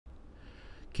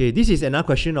Okay, this is another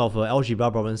question of algebra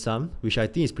problem sum, which I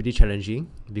think is pretty challenging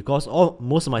because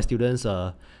most of my students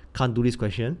can't do this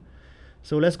question.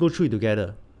 So let's go through it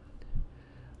together.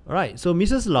 Alright, so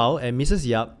Mrs. Lau and Mrs.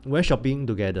 Yap went shopping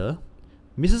together.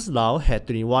 Mrs. Lau had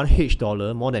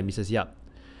 $21 more than Mrs. Yap.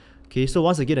 Okay, so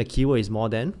once again the keyword is more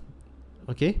than.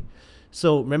 Okay,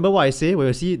 so remember what I say, when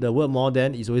you see the word more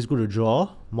than, it's always good to draw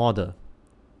model.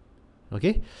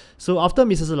 Okay, so after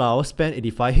Mrs. Lau spent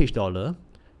 $85,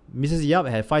 Mrs. Yap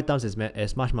had 5 times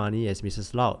as much money as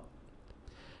Mrs. Lau.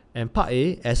 And part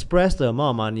A express the amount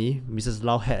of money Mrs.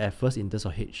 Lau had at first in terms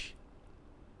of H.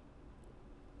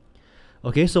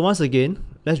 Okay, so once again,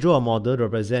 let's draw a model to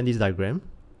represent this diagram.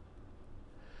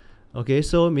 Okay,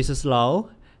 so Mrs. Lau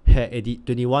had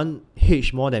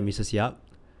 21H more than Mrs. Yap.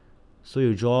 So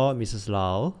you draw Mrs.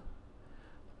 Lau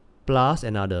plus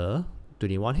another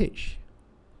 21H.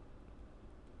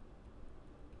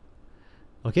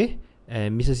 Okay,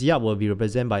 and Mrs. Yap will be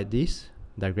represented by this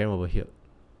diagram over here.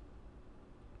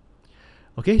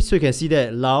 Okay, so you can see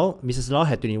that Mrs. Lau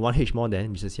had 21H more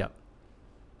than Mrs. Yap.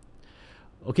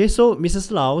 Okay, so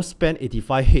Mrs. Lau spent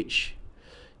 85H.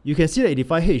 You can see that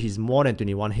 85H is more than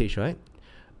 21H, right?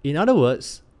 In other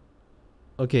words,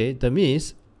 okay, that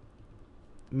means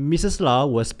Mrs. Lau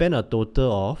will spend a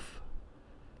total of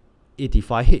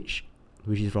 85H,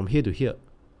 which is from here to here.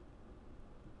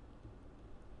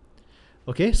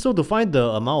 Okay, so to find the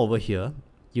amount over here,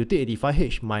 you take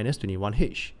 85H minus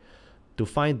 21H to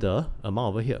find the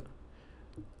amount over here.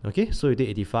 Okay, so you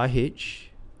take 85H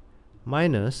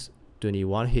minus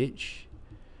 21H.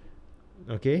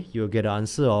 Okay, you'll get an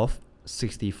answer of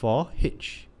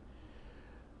 64H.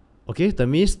 Okay, that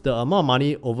means the amount of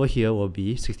money over here will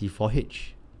be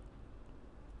 64H.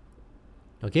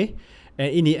 Okay,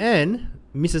 and in the end,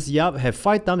 Mrs. Yap had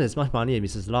 5 times as much money as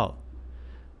Mrs. Lau.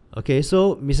 Okay,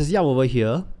 so Mrs. Yap over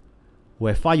here will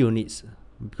have 5 units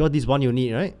because this is 1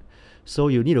 unit, right? So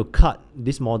you need to cut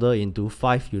this model into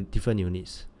 5 different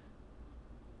units.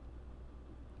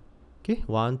 Okay,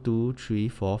 1, 2, 3,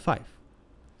 4, 5.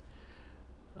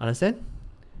 Understand?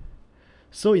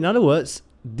 So in other words,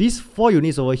 these 4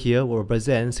 units over here will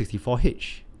represent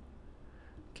 64H.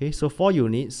 Okay, so 4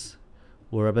 units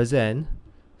will represent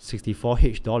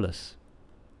 64H dollars.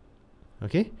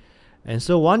 Okay, and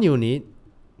so 1 unit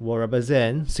will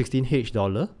represent 16H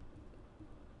dollar.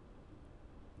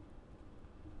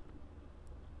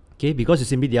 Okay, because you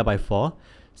simply divide by 4.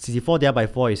 64 divided by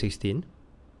 4 is 16.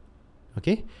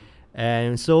 Okay,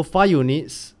 and so 5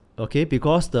 units. Okay,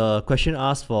 because the question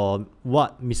asks for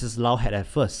what Mrs. Lau had at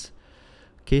first.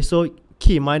 Okay, so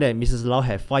keep in mind that Mrs. Lau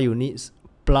had 5 units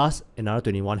plus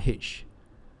another 21H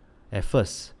at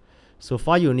first. So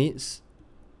 5 units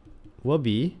will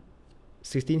be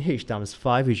 16H times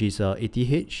 5, which is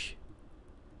 80H.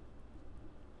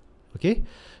 Okay,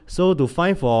 so to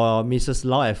find for Mrs.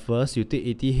 Lau at first, you take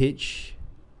 80H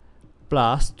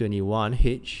plus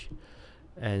 21H,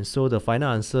 and so the final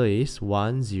answer is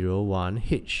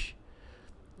 101H.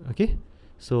 Okay,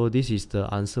 so this is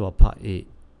the answer of part A,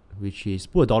 which is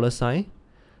put a dollar sign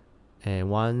and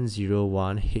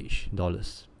 101H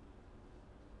dollars.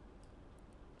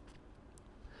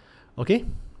 Okay.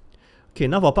 Okay,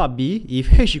 now for part B,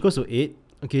 if H equals to 8,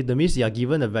 okay, that means you are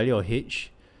given the value of H.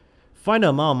 Find the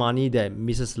amount of money that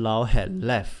Mrs. Lau had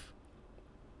left.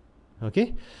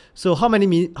 Okay, so how many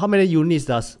units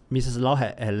does Mrs. Lau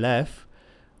had left?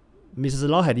 Mrs.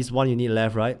 Lau had this 1 unit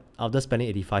left, right, after spending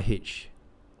 85H.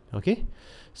 Okay,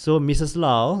 so Mrs.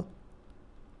 Lau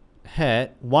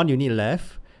had 1 unit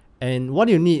left, and 1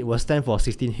 unit will stand for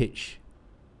 16H.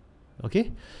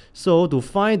 Okay, so to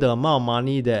find the amount of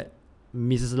money that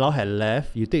Mrs. Lau had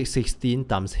left, you take 16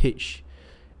 times H,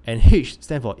 and H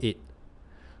stands for 8.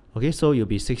 Okay, so you'll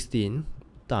be 16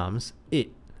 times 8,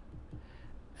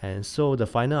 and so the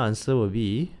final answer will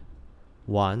be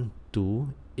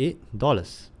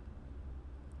 $128.